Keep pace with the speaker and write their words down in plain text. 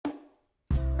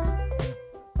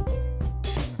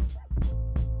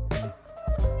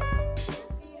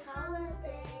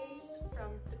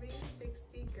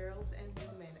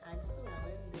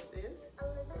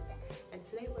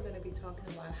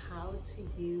talking about how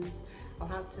to use or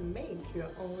how to make your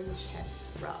own chest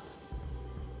rub.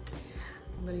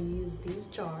 I'm going to use these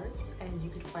jars, and you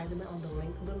can find them on the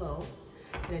link below.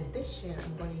 In addition,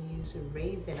 I'm going to use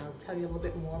Raven. I'll tell you a little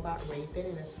bit more about Raven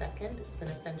in a second. This is an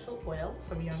essential oil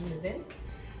from Young Living.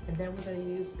 And then we're going to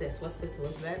use this. What's this,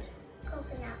 Elizabeth?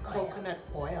 Coconut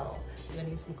oil. We're going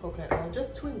to use some coconut oil,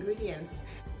 just 2 ingredients.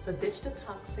 So ditch the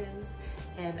toxins,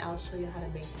 and I'll show you how to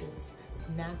make this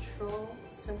natural,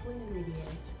 simple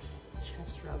ingredient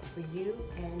chest rub for you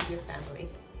and your family.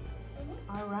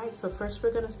 All right, so first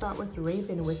we're going to start with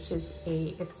Raven, which is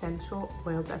a essential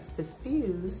oil that's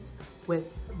diffused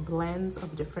with blends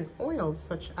of different oils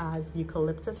such as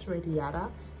eucalyptus radiata,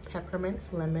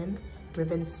 peppermint, lemon,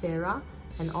 ribbon-sera,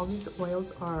 and all these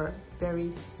oils are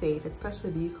very safe, especially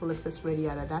the eucalyptus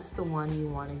radiata. That's the one you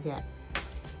want to get.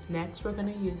 Next, we're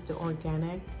going to use the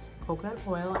organic coconut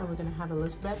oil, and we're going to have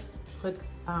Elizabeth put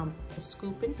a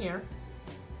scoop in here.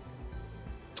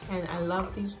 And I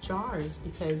love these jars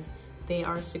because they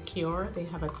are secure. They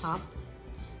have a top.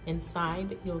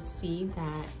 Inside, you'll see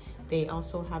that they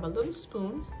also have a little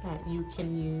spoon that you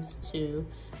can use to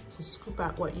scoop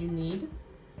out what you need.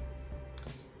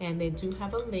 And they do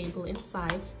have a label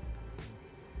inside,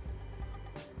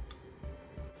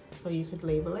 so you could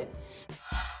label it.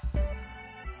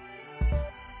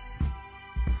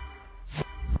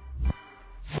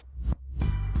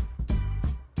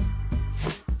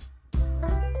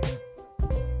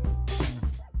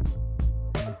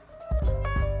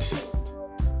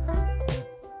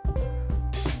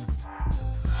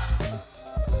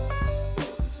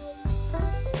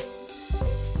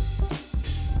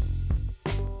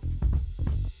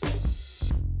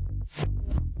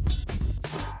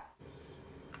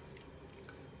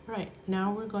 All right,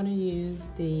 now we're going to use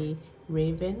the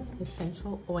Raven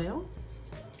essential oil.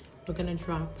 We're going to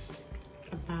drop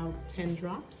about 10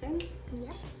 drops in.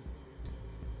 Yep.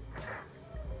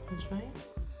 That's right.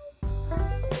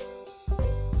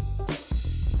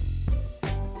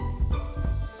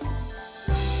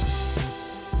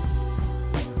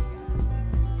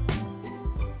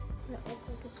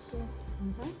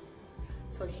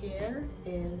 So here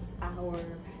is our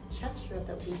chest rub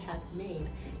that we have made.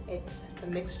 It's a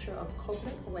mixture of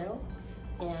coconut oil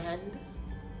and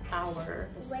our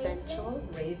essential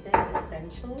Raven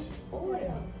essential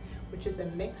oil, which is a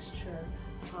mixture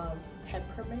of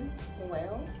peppermint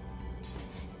oil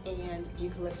and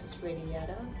eucalyptus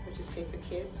radiata, which is safe for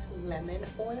kids, lemon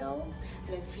oil,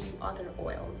 and a few other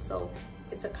oils. So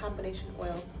it's a combination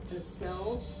oil, and it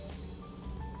smells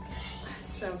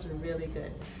really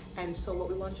good. And so what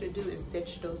we want you to do is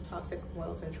ditch those toxic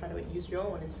oils and try to use your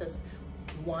own. It says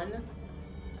 2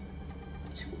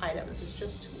 items. It's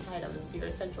just 2 items, your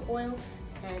essential oil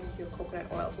and your coconut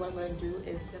oil. So what I'm going to do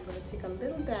is I'm going to take a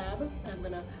little dab, and I'm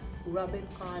going to rub it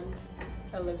on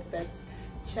Elizabeth's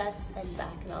chest and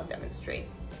back, and I'll demonstrate.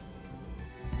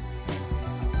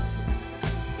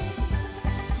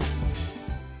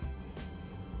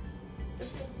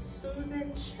 Just a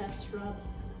soothing chest rub.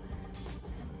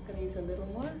 I'm going to use a little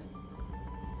more.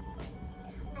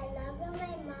 I love when my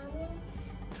mommy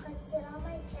puts it on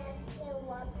my chest and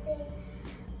rubs it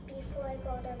before I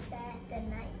go to bed at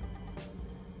night.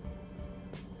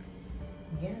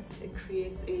 Yes, it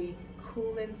creates a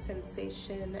cooling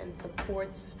sensation and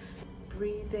supports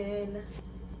breathing.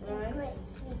 Right? And great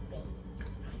sleeping.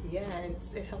 Yeah, and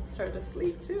it helps her to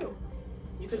sleep too.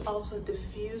 You could also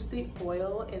diffuse the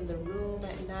oil in the room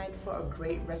at night for a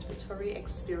great respiratory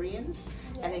experience.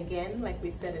 Yes. And again, like we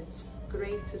said, it's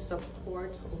great to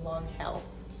support lung health.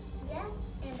 Yes,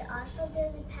 and also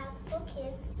good for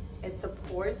kids. It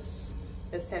supports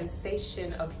the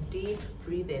sensation of deep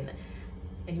breathing.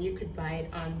 And you could buy it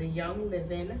on the Young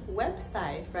Living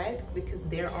website, right? Because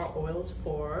there are oils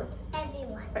for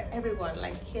everyone. For everyone,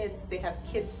 like kids, they have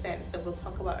kids scents that we'll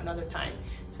talk about another time.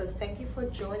 So thank you for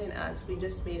joining us. We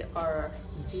just made our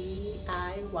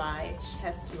DIY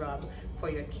chest rub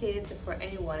for your kids and for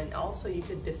anyone, and also you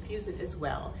could diffuse it as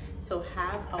well. So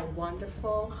have a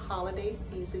wonderful holiday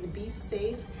season. Be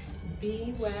safe,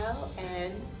 be well,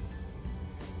 and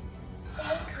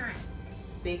stay kind.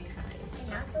 Stay kind.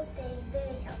 And also stay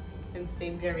very healthy. And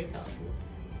stay very healthy.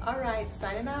 All right,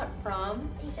 signing out from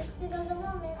 360 Goes a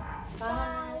Moment.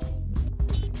 Bye.